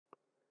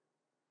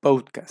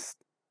podcast.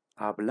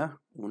 Habla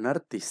un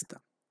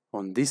artista.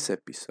 On this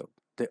episode,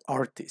 the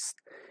artist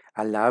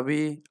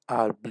Alabi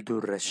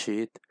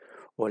Abdulrasheed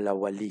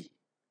Olawale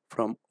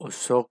from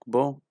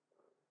Osogbo,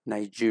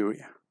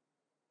 Nigeria.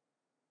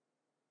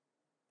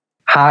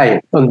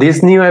 Hi, on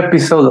this new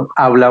episode of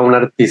Habla un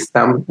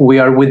Artista, we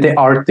are with the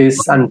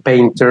artist and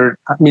painter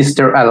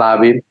Mr.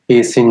 Alabi.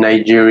 He's in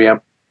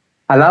Nigeria.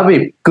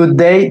 Alabi, good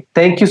day.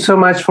 Thank you so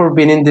much for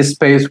being in this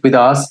space with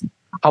us.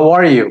 How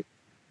are you?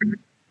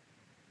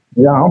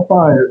 Yeah, I'm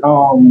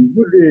fine.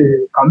 Good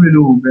day,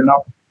 Camilo,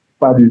 Bella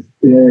Paris,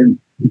 if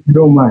you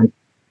don't mind.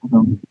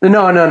 No.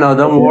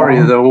 Don't worry.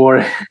 Yeah, Don't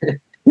worry.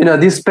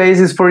 This space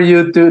is for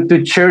you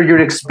to share your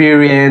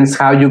experience,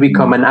 how you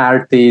become an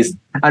artist,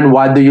 and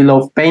what do you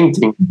love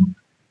painting.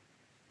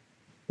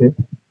 okay.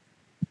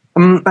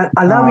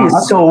 Alavi,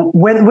 Actually, so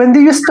when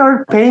did you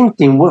start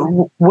painting?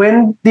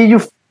 When did you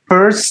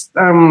first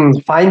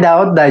find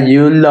out that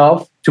you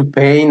love to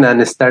paint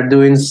and start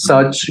doing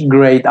such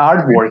great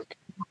artwork?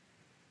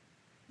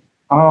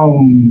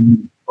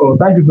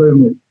 thank you very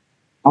much.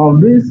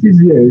 These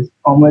 6 years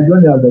on my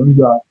journey as a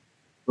visual,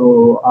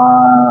 so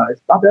I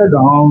started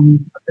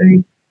around, I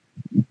think,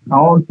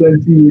 around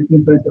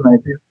 2018,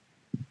 2019,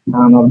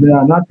 and I've been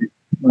an artist,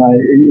 like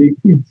a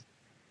kid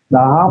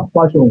that have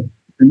passion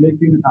in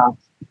making art.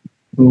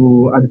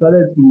 So I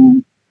decided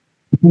to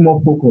put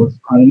more focus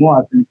and more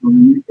attention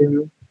in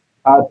making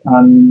art,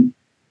 and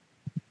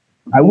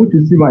I want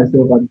to see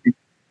myself as a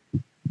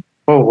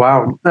Oh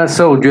wow!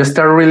 So you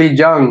start really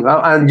young,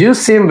 and you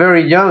seem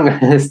very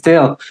young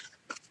still.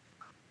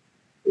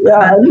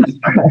 yeah, I'm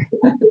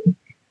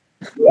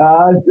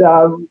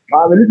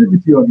a little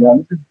bit young, yeah, a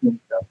little bit young.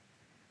 Yeah.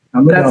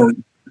 I'm not That's that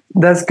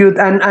That's good.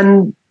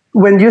 And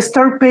when you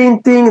start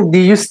painting,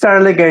 did you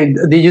start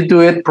did you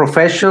do it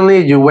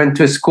professionally? You went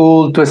to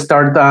school to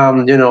start,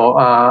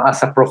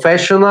 as a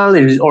professional,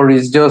 or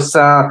is just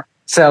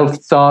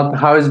self-taught?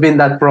 How has been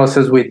that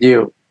process with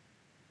you?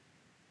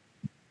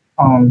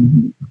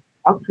 um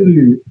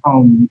actually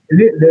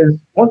there's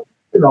one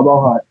thing about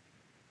art.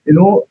 You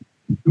know,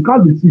 you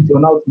can't be teach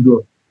on how to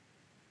do.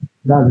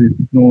 That's it.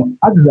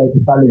 Art is like a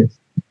talent.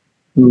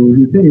 So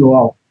you think you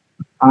have,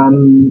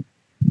 and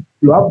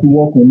you have to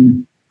work on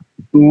it.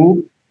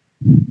 So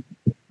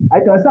I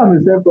can say I'm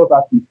a self-taught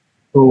artist.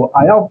 So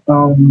I have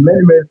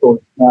many mentors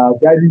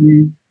guiding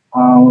me,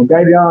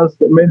 guidance,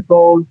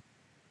 mentors,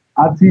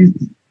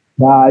 artists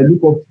that I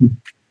look up to.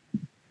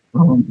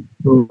 And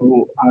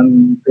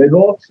they're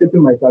all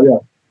shaping my career,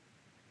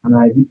 and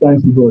I give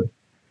thanks to God.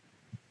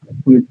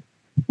 So,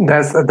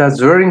 That's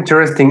very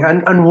interesting.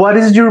 And what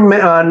is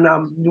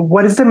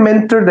what is the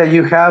mentor that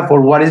you have, or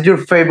what is your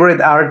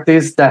favorite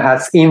artist that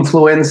has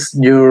influenced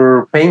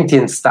your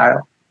painting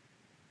style?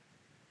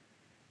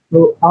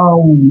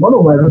 one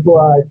of my mentor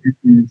artists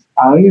is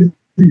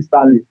Arinzi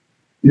Stanley.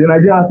 He's a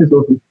Nigerian artist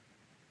also.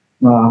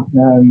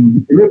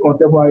 He makes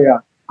contemporary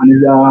art, and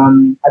he's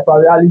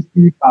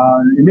hyper-realistic,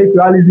 he makes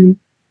realism,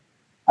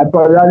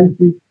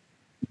 hyper-realistic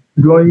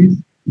drawings.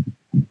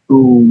 So,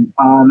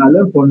 and I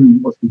learned from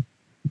him also.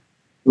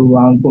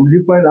 So, from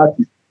different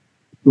artists.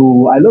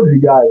 So, I love the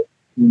guy.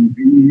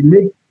 He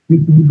makes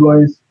beautiful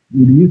drawings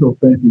with the use of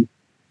pencil.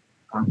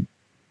 Um,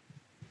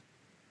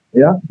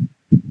 yeah.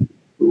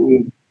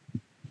 So,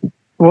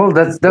 Well,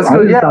 that's I good.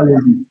 really Yeah,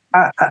 talented.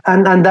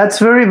 and that's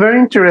very very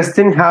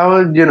interesting how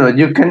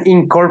you can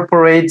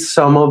incorporate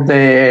some of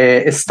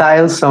the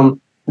styles,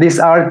 some these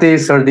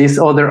artists or these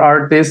other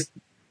artists,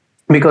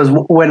 because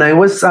when I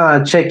was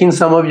checking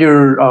some of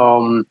your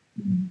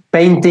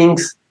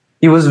paintings,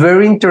 it was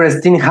very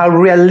interesting how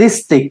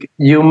realistic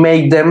you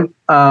make them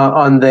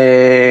on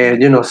the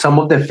some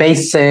of the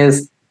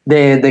faces,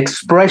 the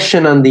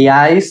expression on the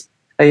eyes.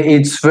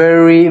 It's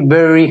very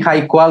very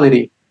high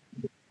quality.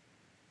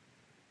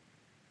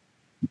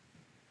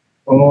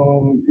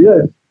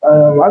 Yes,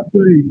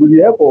 actually, with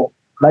the help of,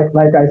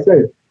 like I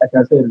said,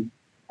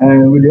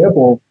 and with the help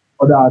of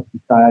other artists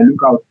that I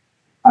look out,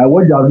 I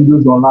watch their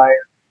videos online,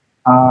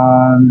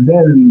 and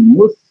then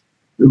most,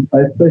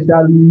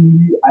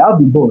 especially, I have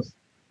the boss.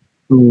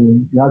 So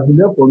he has been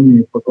there for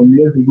me for some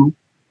years ago,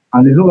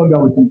 and he's no longer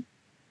with me.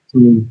 So,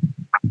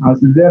 and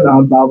since then,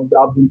 I've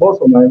been boss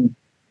on my own.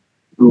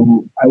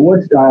 So I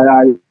watch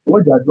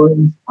their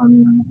drawings,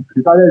 and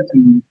decided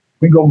to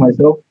bring up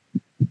myself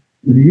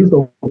with the use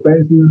of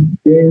pencils,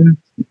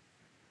 paints,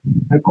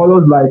 and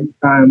colors like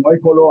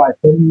white color,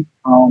 acrylic,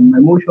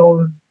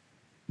 emotions,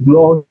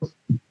 gloss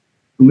to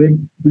make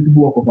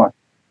beautiful work of art.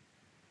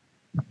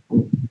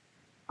 So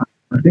I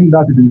think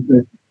that is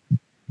interesting.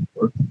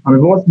 I'm a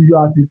first video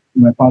artist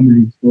in my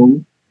family, so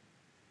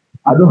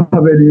I don't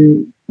have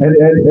anyone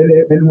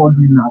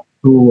doing that.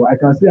 So I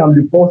can say I'm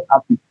the first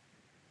artist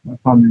in my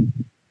family.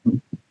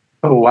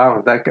 Oh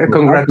wow! So I have to learn from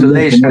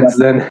Congratulations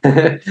other.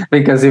 then,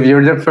 because if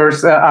you're the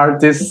first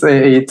artist,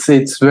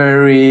 it's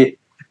very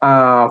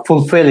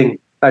fulfilling,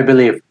 I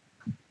believe.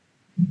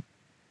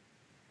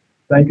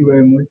 Thank you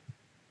very much.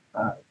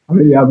 I'm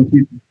really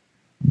happy.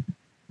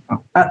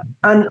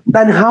 And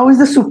how is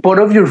the support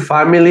of your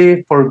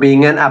family for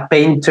being a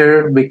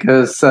painter?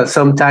 Because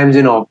sometimes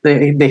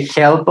the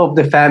help of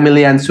the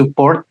family and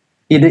support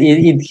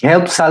it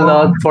helps a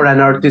lot for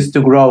an artist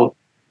to grow.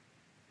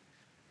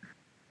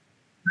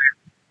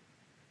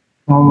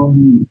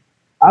 Um,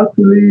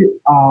 actually,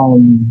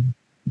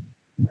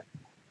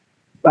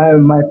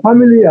 my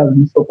family has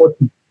been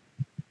supportive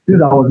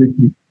since I was a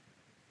kid.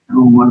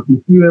 I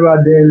could see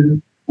remember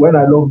then when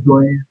I loved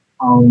drawing,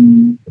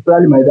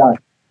 especially my dad.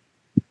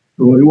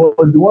 So he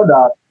was the one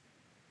that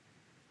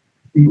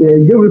gave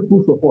me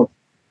full support.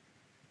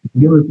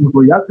 Gave me full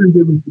support. He actually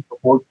gave me full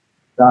support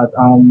that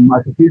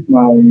I should face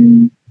my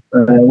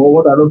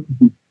what I love to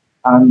do,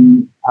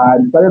 and I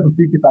decided to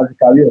take it as a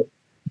career.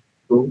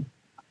 So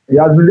he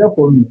has been there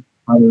for me.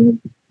 And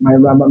my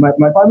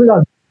family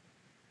has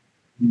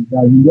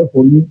been there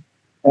for me,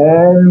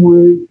 and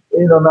we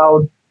in and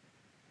out,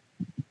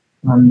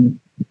 and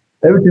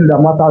everything that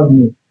matters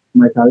me,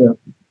 my career.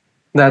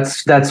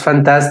 That's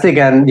fantastic,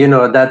 and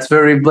that's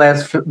very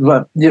blessed. A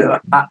lot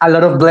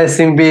of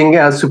blessing being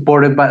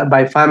supported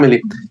by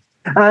family.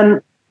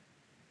 And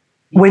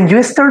when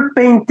you start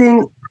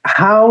painting,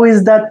 how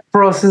is that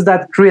process,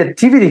 that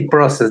creativity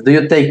process? Do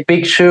you take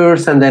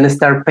pictures and then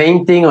start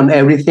painting on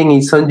everything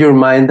is on your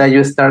mind that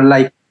you start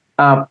like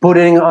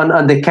putting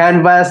on the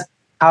canvas?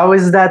 How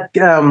is that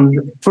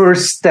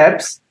first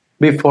steps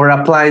before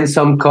applying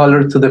some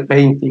color to the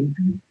painting?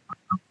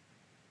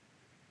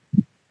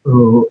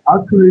 So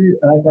actually,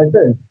 like I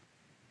said,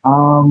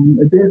 a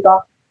painter,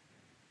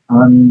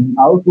 and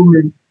I also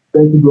make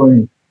pencil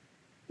drawing,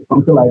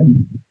 something like this.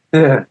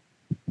 Yeah.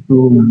 So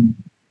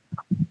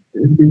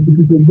it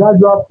is a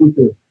gradual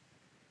process.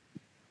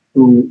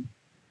 So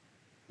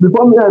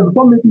before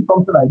making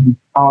something like this,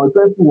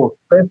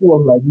 pencil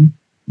work like this.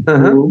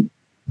 Uh-huh. So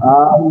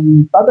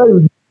started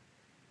with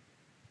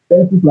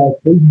pencils like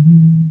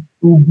HB,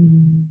 2B,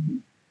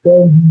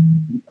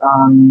 10B,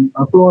 and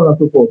so on and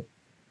so forth.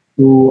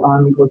 So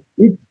and because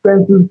each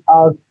pencil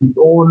has its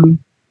own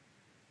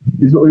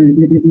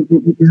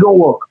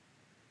work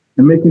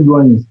in making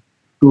drawings.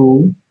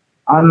 So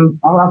and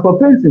as for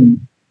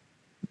painting,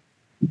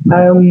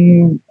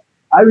 um,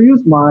 I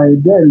use my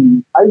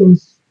then I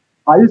use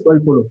oil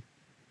color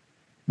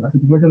as a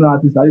professional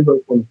artist. I use oil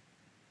color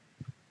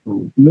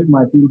to make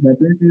my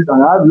paintings,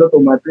 and I have a lot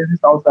of my paintings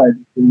outside.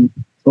 So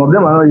some of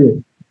them are not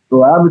here.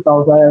 So I have it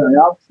outside. I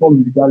have some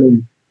in the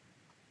gallery.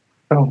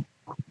 Oh,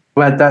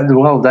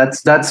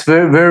 that's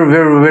very very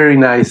very very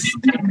nice.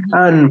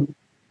 And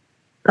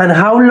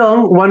how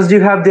long, once you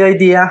have the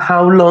idea,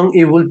 how long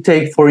it will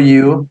take for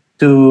you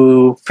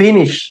to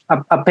finish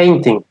a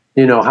painting?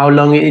 How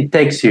long it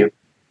takes you?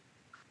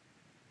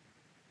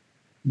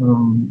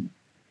 Um,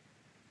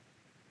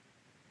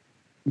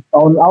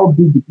 on how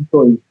big the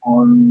picture is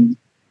on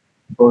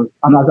because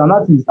and as an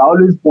artist, I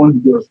always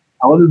want the best.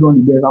 I always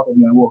want the best out of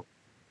my work.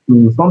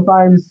 So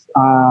sometimes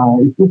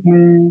it took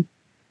me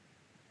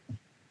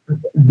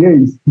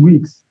days,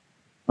 weeks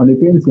on the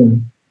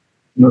painting,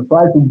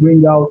 try to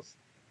bring out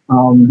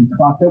the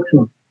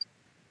perfection.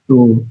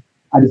 So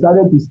I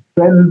decided to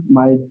spend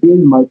my day,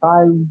 my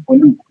time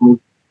on it. So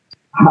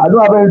I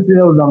don't have anything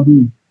else I'm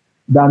doing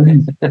than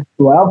this.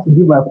 So I have to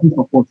give my full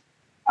support.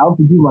 I have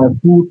to give my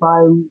full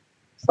time,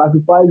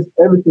 sacrifice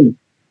everything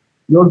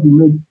just to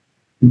make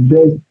the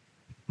best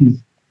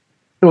piece.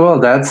 Well,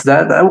 that's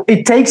that.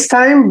 It takes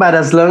time, but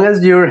as long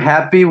as you're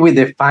happy with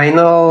the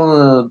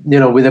final,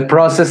 with the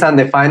process and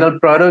the final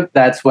product,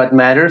 that's what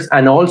matters.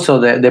 And also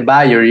the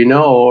buyer,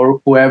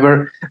 or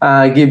whoever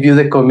give you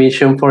the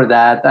commission for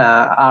that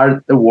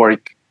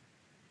artwork.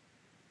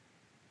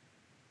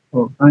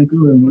 So thank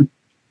you very much.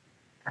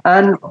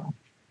 And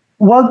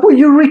what would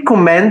you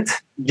recommend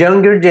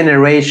younger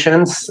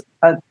generations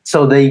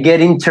so they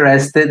get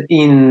interested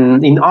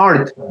in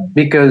art?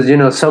 Because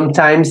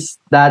sometimes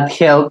that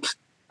helps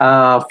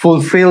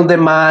fulfill the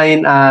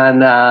mind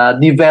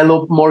and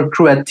develop more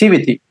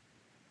creativity.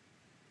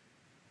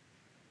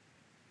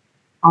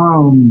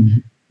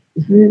 You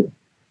see,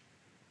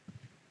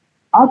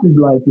 art is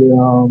like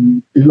a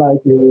is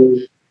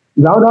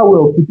another way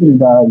of putting a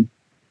diary.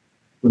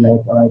 So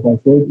like I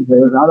said,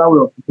 there's another way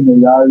of putting a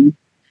diary,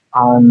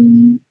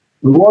 and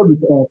the world we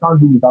can't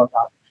do without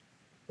art.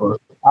 So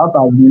art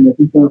has been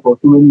existing for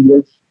so many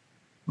years.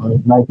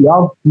 Like you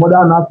have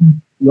modern art,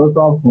 you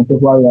also have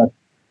contemporary art.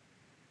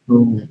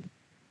 So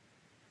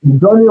the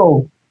journey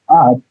of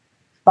art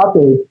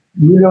started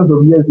millions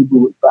of years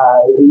ago, if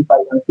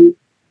I can say,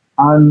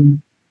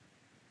 and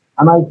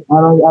as I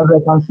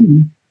can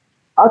see,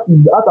 art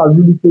has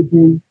really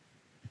taken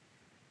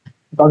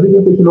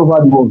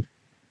over the world.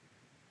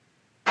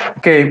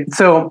 Okay,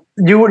 so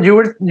you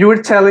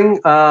were telling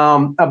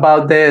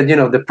about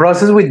the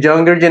process with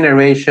younger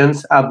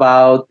generations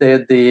about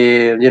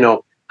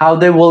the how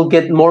they will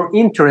get more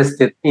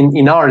interested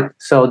in art,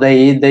 so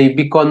they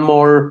become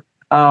more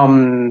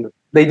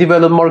they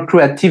develop more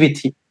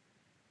creativity.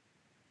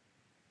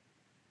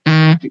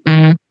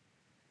 Uh,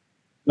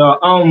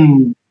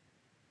 um,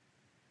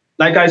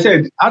 like I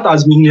said, art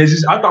has been in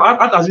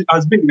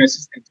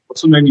existence for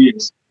so many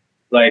years.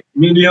 like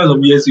millions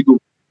of years ago.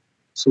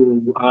 So,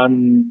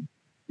 and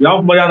we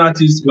have modern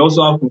artists, we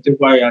also have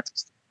contemporary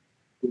artists.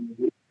 So,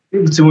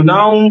 till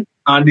now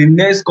and the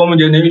next coming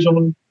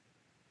generation,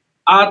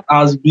 art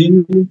has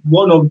been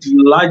one of the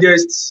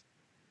largest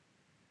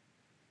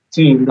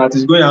things that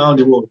is going around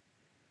the world.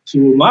 So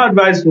my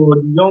advice for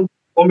the young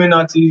coming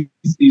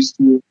artists is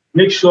to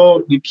make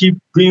sure they keep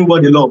doing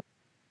what they love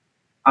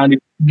and they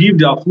give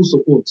their full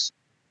support to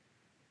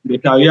their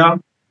career,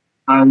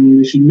 and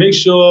they should make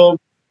sure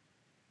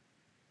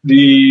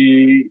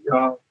they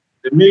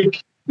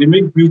make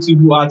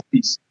beautiful art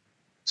piece.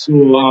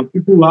 So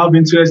people will have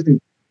interest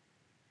in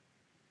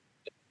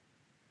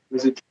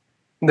it.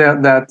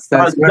 That's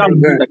very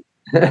good.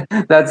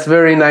 That's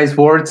very nice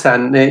words,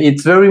 and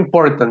it's very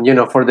important,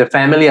 for the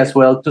family as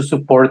well to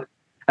support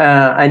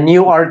a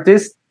new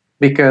artist,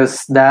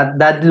 because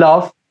that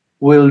love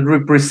will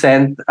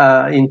represent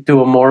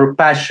into a more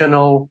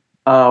passionate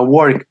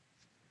work.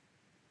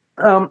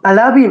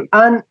 Alabi,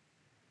 and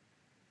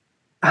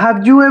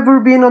have you ever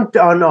been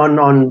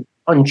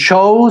on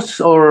shows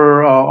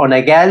or on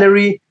a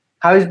gallery?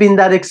 How has been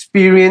that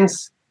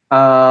experience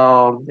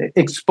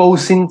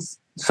exposing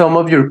some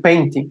of your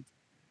painting?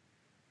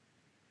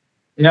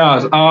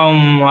 Yeah,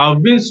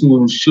 I've been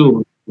to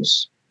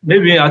shows.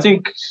 Maybe I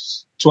think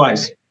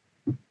twice.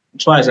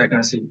 Twice I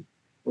can say.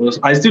 Because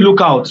I still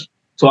look out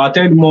to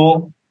attend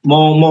more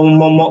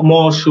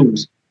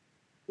shows.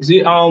 You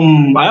see,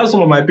 I have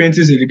some of my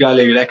paintings in the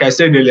gallery, like I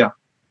said earlier.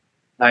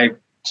 Like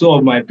two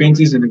of my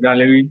paintings in the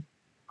gallery.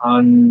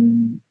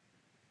 And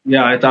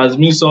yeah, it has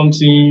been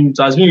something, it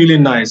has been really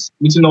nice.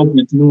 Meeting up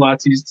with new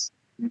artists,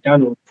 a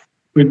kind of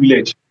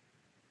privilege.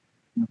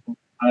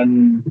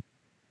 And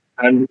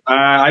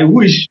I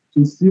wish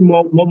to see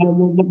more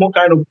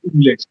kind of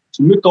privilege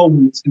to meet up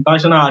with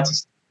international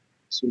artists.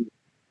 So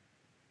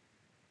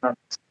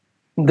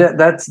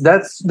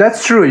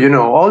That's true.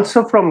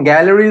 Also from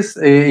galleries,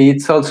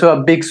 it's also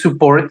a big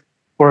support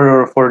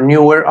for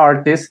newer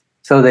artists,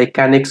 so they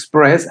can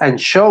express and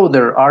show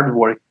their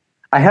artwork.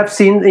 I have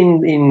seen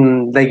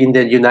in like in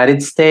the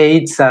United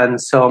States and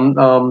some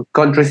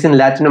countries in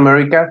Latin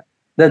America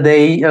that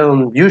they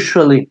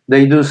usually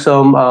they do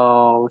some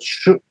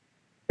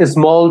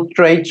small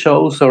trade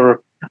shows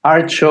or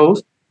art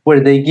shows where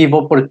they give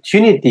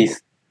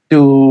opportunities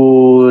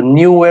to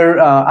newer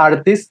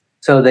artists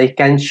so they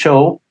can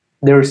show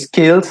their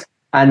skills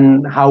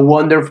and how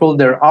wonderful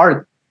their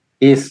art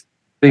is,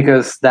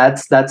 because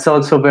that's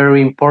also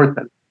very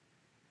important.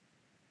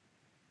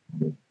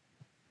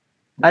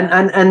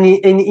 And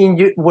in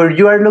you, where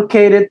you are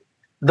located,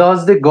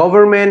 does the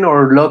government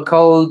or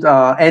local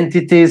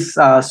entities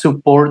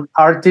support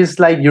artists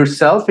like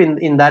yourself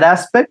in that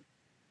aspect?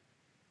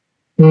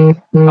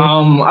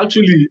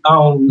 actually,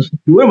 the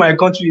way my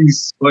country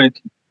is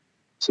currently,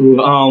 so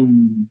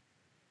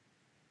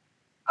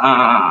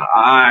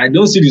I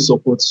don't see the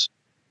support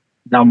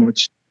that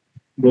much,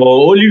 but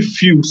only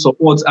few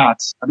support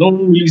art. I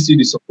don't really see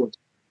the support.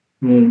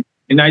 In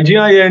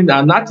Nigeria,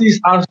 an artist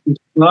has to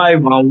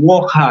strive and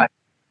work hard.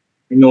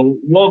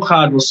 Work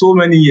hard for so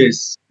many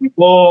years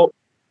before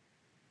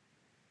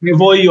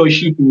he or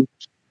she could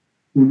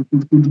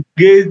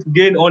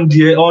gain on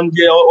the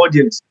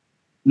audience.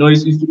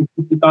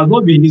 It has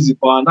not been easy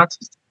for an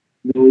artist.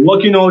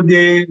 Working all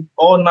day,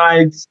 all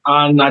night,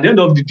 and at the end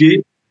of the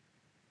day,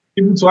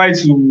 people try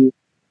to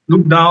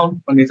look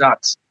down on his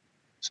art.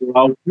 So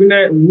I've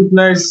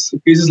witnessed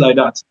cases like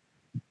that.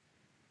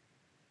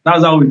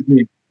 That's how it's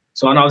been.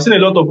 So, and I've seen a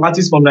lot of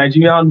artists from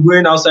Nigeria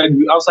going outside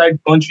the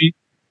country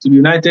to the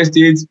United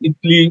States,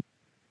 Italy,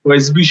 for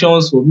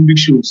exhibitions, for big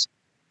shows,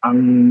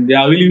 and they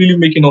are really, really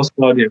making us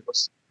proud there,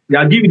 because they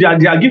are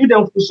giving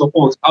them full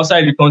support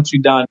outside the country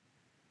than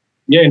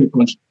here in the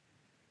country.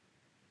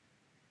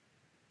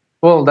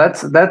 Well,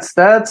 that's that's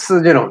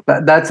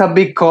a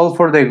big call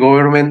for the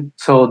government,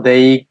 so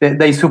they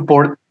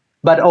support,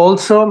 but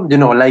also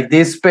like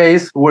this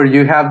space where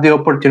you have the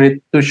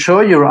opportunity to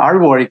show your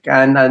artwork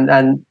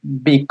and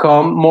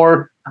become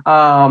more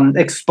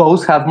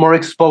exposed, have more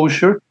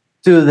exposure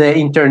to the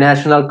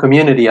international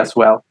community as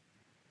well.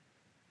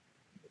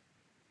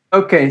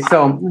 Okay,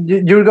 so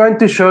you're going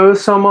to show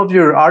some of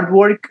your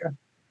artwork,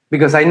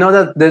 because I know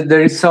that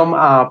there is some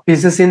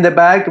pieces in the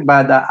back,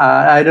 but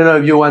I don't know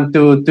if you want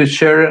to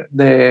share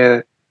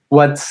the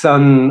what's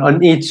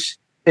on each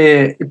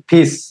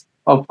piece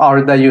of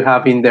art that you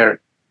have in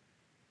there.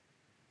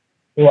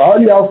 So I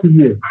only have two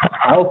here.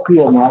 I have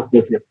two of my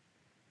artwork here.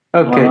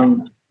 Okay.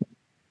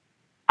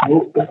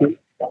 Okay.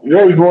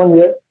 There is one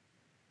here.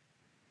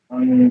 I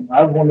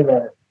have one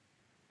there.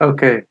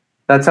 Okay,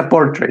 that's a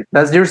portrait.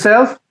 That's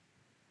yourself?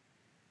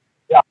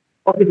 Yeah,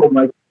 copy for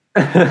my.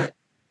 I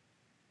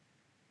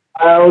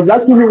was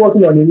actually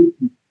working on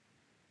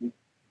it.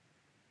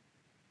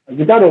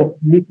 The kind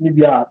of mixed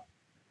media art.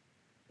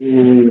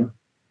 I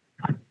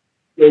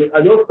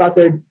just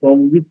started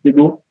some weeks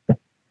ago. I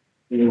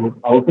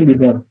was in the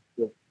done.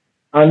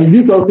 And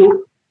this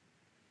also,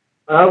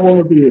 I have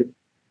one here.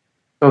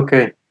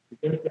 Okay.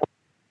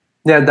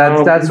 Yeah,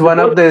 that's one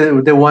of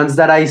the ones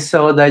that I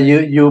saw that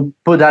you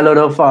put a lot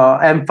of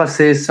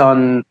emphasis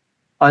on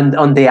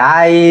the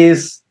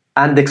eyes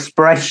and the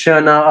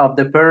expression of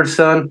the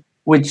person,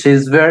 which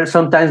is very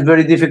sometimes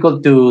very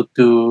difficult to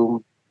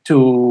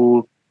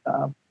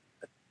uh,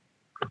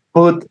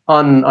 put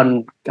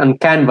on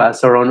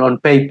canvas or on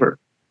paper.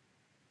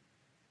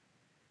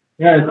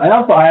 Yes,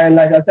 I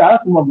like I said, I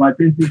have some of my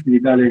paintings in the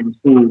gallery.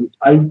 So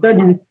I will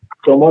send it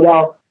some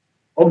other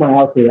on my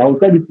house. I will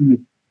send it to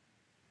you.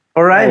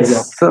 All right.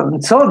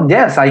 So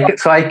yes, I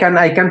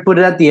can put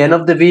it at the end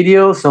of the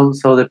video, so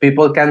the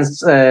people can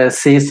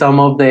see some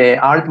of the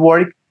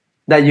artwork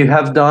that you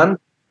have done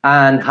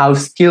and how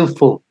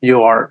skillful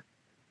you are.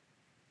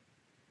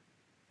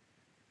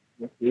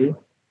 Okay.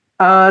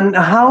 And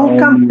how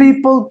can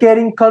people get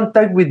in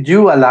contact with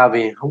you,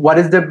 Alabi? What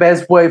is the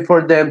best way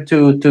for them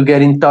to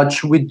get in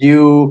touch with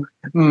you?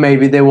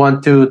 Maybe they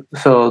want to,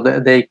 so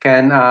that they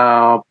can,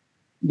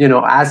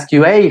 ask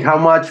you, hey, how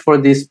much for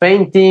this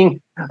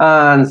painting?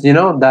 And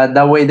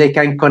that way they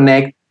can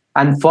connect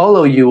and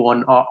follow you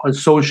on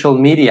social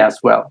media as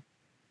well.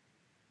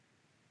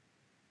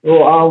 So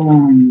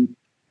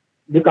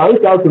you can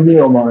reach out to me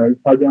on my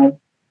Instagram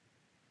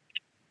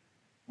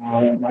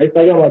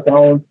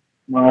account,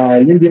 my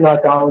LinkedIn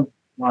account,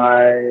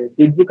 my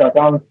Facebook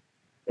account.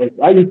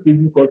 I use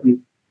Facebook also,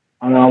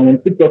 and I'm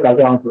on TikTok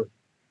account.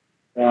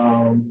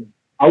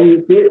 I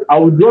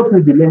will drop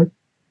you the link.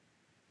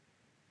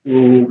 So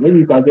maybe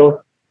you can just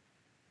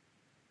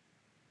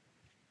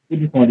put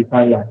it on the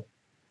timeline.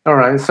 All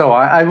right. So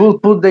I will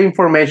put the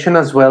information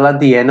as well at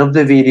the end of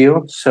the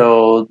video,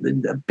 so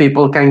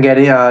people can get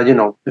it.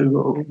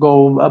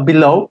 Go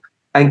below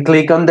and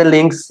click on the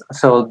links,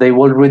 so they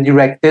will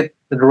redirect it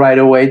right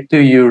away to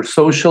your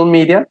social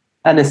media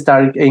and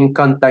start in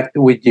contact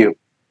with you.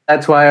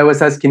 That's why I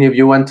was asking if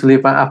you want to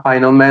leave a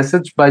final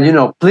message. But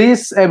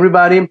please,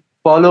 everybody,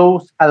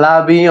 follow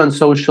Alabi on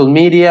social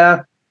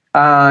media.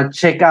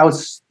 Check out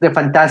the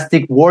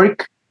fantastic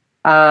work,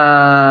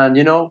 and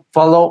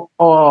follow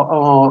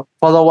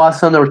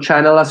us on our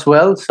channel as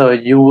well, so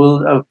you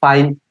will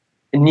find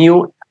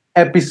new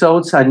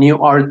episodes and new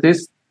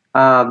artists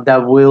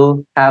that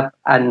will have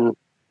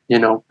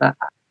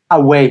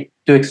a way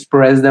to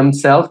express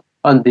themselves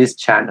on this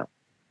channel.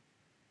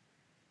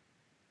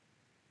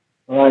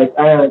 All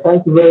right.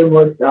 Thank you very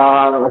much.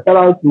 Shout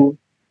out to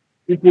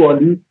people on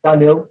this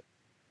channel.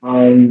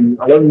 I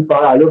love you,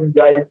 I love you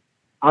guys.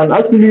 And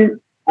actually,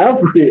 I have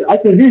to say,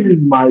 this is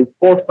my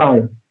first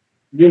time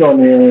being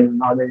on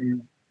an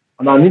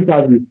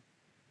interview.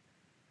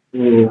 So,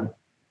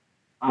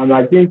 and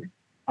I think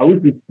I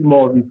wish to see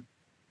more of it.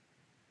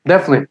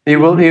 Definitely, it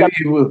will be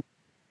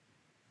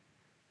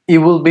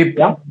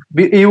Yeah?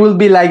 it will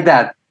be like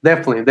that.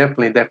 Definitely. This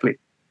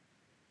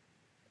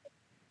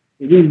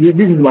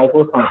is my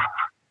first time.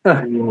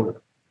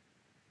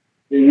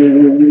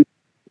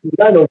 It's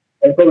kind of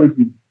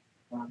encouraging.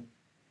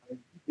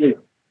 Yes.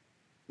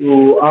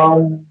 So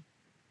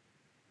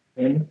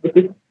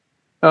okay.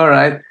 All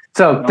right.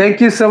 So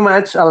thank you so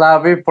much,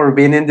 Alabi, for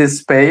being in this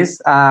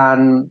space.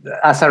 And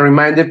as a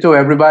reminder to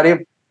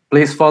everybody,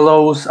 please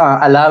follow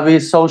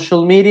Alabi's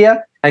social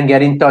media and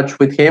get in touch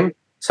with him,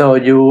 so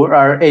you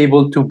are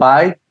able to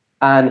buy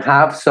and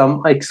have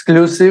some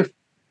exclusive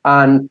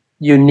and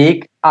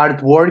unique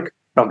artwork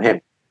from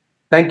him.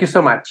 Thank you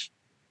so much.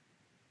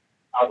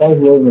 Thank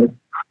you very much.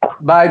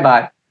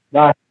 Bye-bye.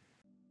 Bye.